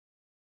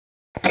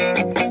A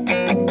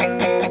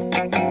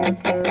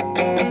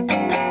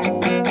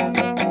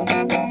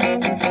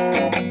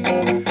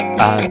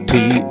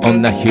tree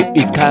on a hill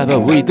is covered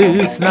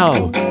with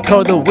snow.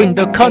 Cold wind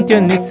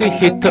continuously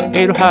hit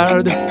it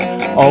hard.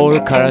 All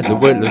colors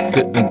will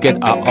soon get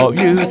out of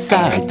your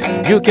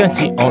sight. You can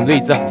see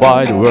only the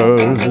white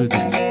world.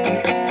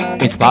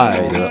 In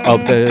spite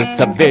of the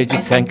savage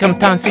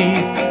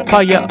circumstances,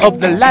 fire of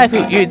the life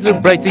is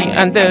blazing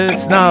under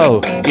snow.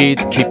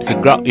 It keeps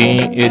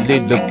growing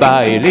little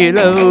by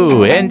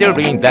little,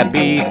 enduring the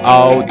big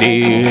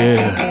ordeal.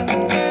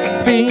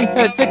 Spring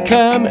has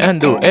come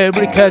and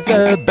every car's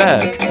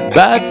back,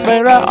 but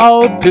swell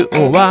open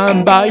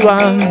one by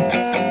one.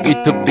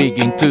 It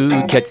begins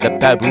to catch the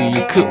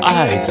public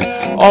eyes.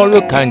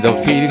 All kinds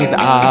of feelings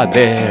are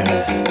there.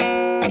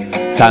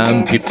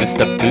 Some people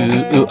stop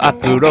to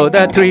upload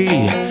the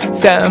tree.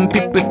 Some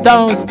people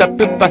don't stop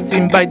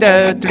passing by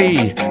the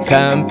tree.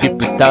 Some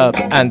people stop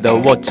and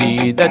watch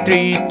the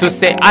tree to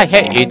say I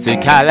hate its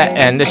color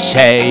and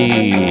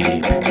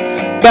shape.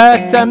 But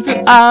some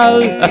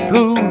are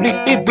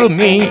truly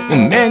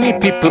blooming. Many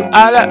people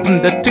are on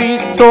the tree,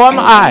 so am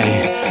I.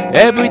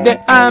 Every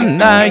day and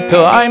night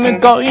I'm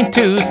going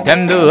to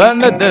stand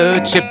under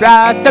the cherry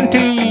blossom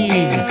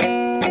tree.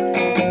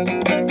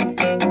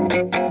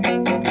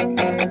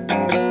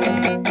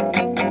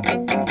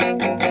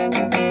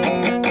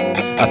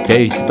 A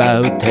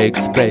festival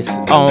takes place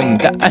on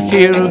the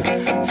hill.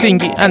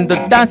 Singing and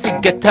dancing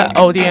get the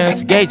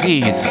audience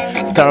gazes.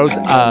 Stars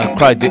are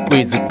crowded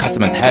with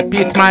customers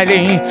happy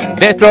smiling.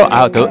 They throw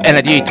out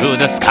energy to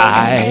the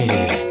sky.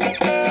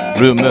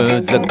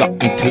 Rumors are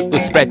going to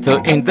spread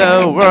in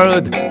the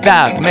world.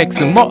 That makes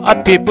more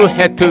people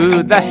head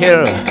to the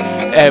hill.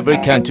 Every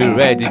country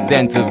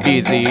resident to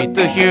visit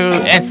here.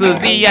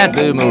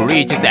 Enthusiasm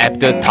reaches at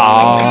the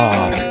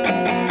top.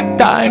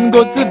 Time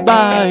goes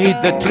by,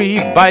 the tree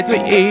bites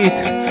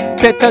it.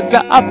 Petals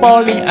are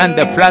falling and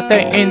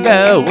fluttering in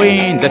the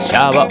wind. The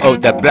shower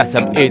of the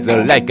blossom is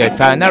like a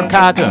final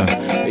curtain.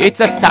 It's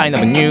a sign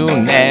of a new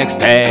next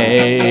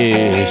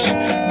stage.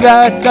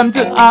 Blossoms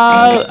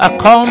are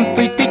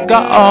completely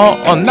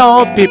gone.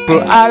 No people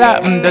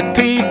around the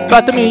tree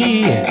but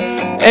me.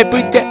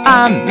 Every day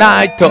and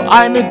night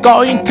I'm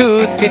going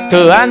to sit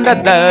under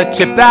the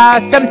cherry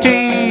blossom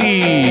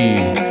tree.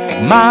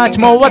 Much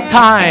more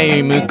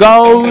time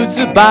goes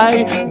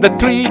by, the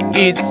tree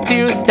is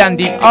still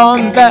standing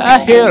on the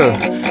hill.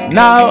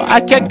 Now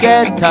I can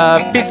get a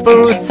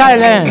peaceful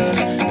silence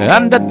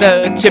under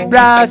the cherry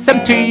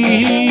blossom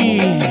tree.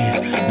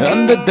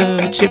 Under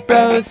the cherry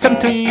blossom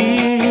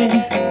tree.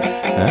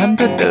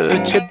 Under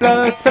the cherry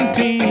blossom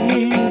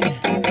tree.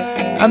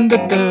 Under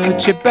the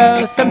cherry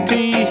blossom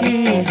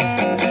tree.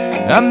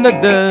 Under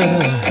the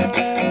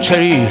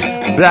cherry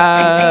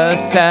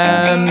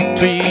blossom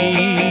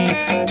tree.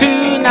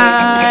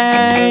 Tonight